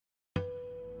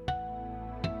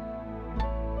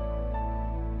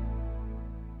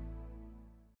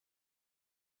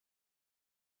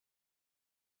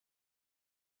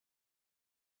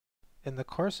In the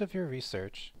course of your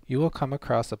research, you will come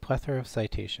across a plethora of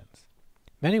citations.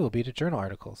 Many will be to journal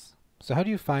articles. So how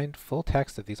do you find full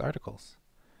text of these articles?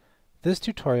 This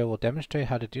tutorial will demonstrate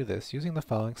how to do this using the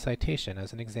following citation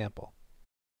as an example.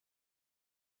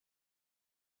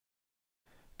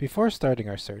 Before starting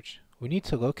our search, we need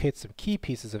to locate some key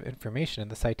pieces of information in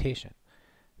the citation.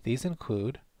 These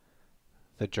include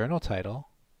the journal title,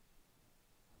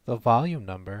 the volume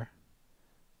number,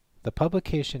 the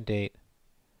publication date,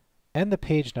 and the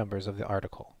page numbers of the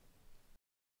article.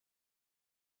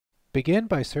 Begin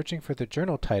by searching for the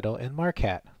journal title in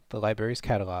MARCAT, the library's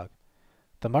catalog.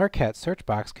 The MARCAT search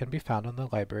box can be found on the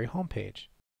library homepage.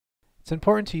 It's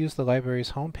important to use the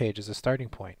library's homepage as a starting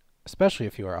point, especially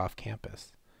if you are off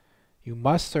campus. You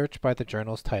must search by the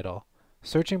journal's title.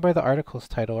 Searching by the article's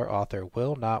title or author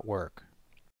will not work.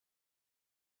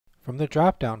 From the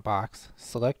drop-down box,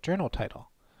 select Journal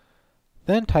Title.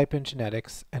 Then type in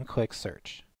Genetics and click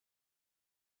Search.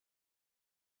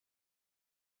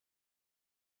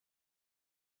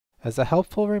 As a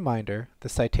helpful reminder, the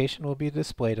citation will be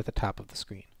displayed at the top of the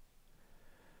screen.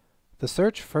 The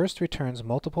search first returns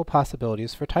multiple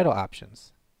possibilities for title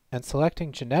options, and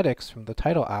selecting Genetics from the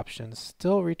title options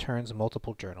still returns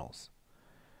multiple journals.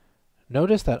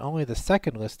 Notice that only the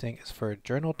second listing is for a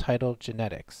journal titled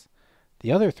Genetics.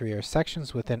 The other three are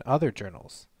sections within other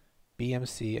journals,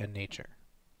 BMC and Nature.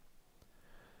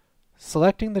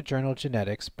 Selecting the journal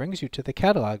Genetics brings you to the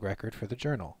catalog record for the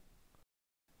journal.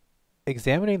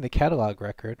 Examining the catalog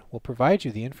record will provide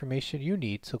you the information you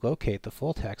need to locate the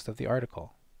full text of the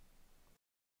article.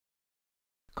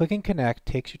 Clicking Connect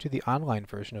takes you to the online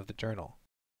version of the journal.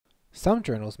 Some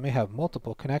journals may have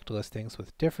multiple Connect listings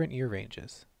with different year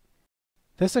ranges.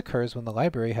 This occurs when the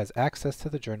library has access to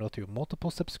the journal through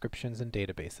multiple subscriptions and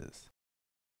databases.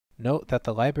 Note that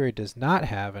the library does not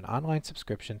have an online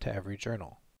subscription to every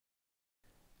journal.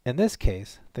 In this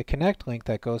case, the Connect link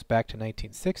that goes back to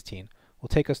 1916 will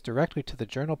take us directly to the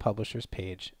journal publisher's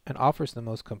page and offers the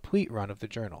most complete run of the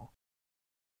journal.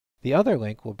 The other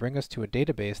link will bring us to a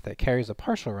database that carries a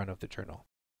partial run of the journal.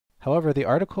 However, the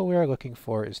article we are looking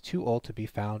for is too old to be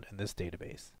found in this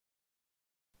database.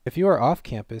 If you are off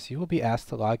campus, you will be asked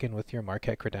to log in with your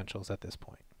MARCAT credentials at this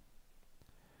point.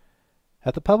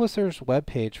 At the publisher's web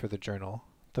page for the journal,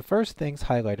 the first things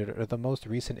highlighted are the most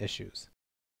recent issues.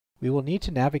 We will need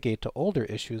to navigate to older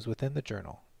issues within the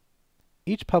journal.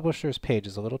 Each publisher's page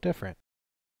is a little different.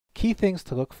 Key things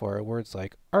to look for are words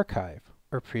like archive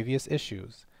or previous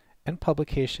issues and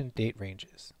publication date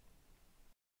ranges.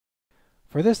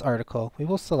 For this article, we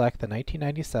will select the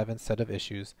 1997 set of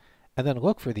issues and then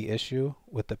look for the issue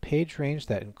with the page range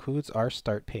that includes our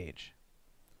start page.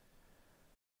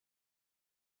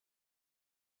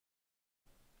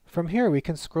 From here, we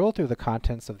can scroll through the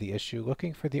contents of the issue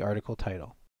looking for the article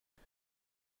title.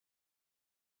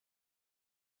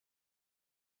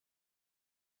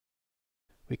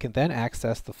 We can then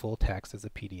access the full text as a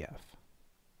PDF.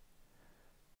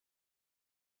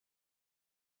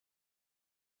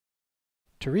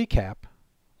 To recap,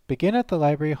 begin at the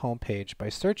library homepage by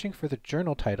searching for the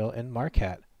journal title in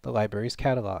MARCAT, the library's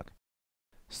catalog.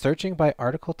 Searching by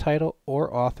article title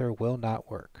or author will not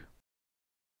work.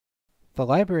 The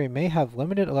library may have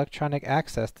limited electronic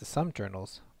access to some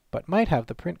journals, but might have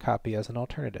the print copy as an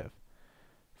alternative.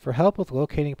 For help with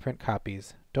locating print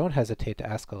copies, don't hesitate to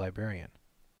ask a librarian.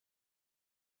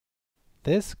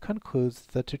 This concludes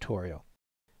the tutorial.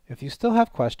 If you still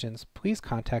have questions, please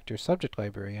contact your subject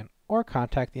librarian or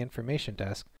contact the information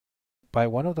desk by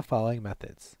one of the following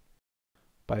methods.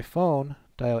 By phone,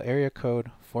 dial area code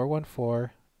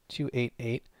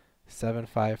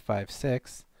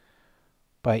 414-288-7556,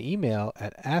 by email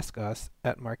at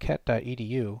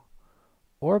askus@marquette.edu,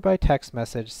 or by text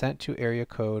message sent to area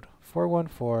code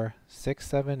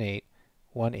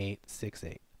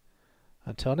 414-678-1868.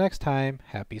 Until next time,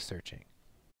 happy searching.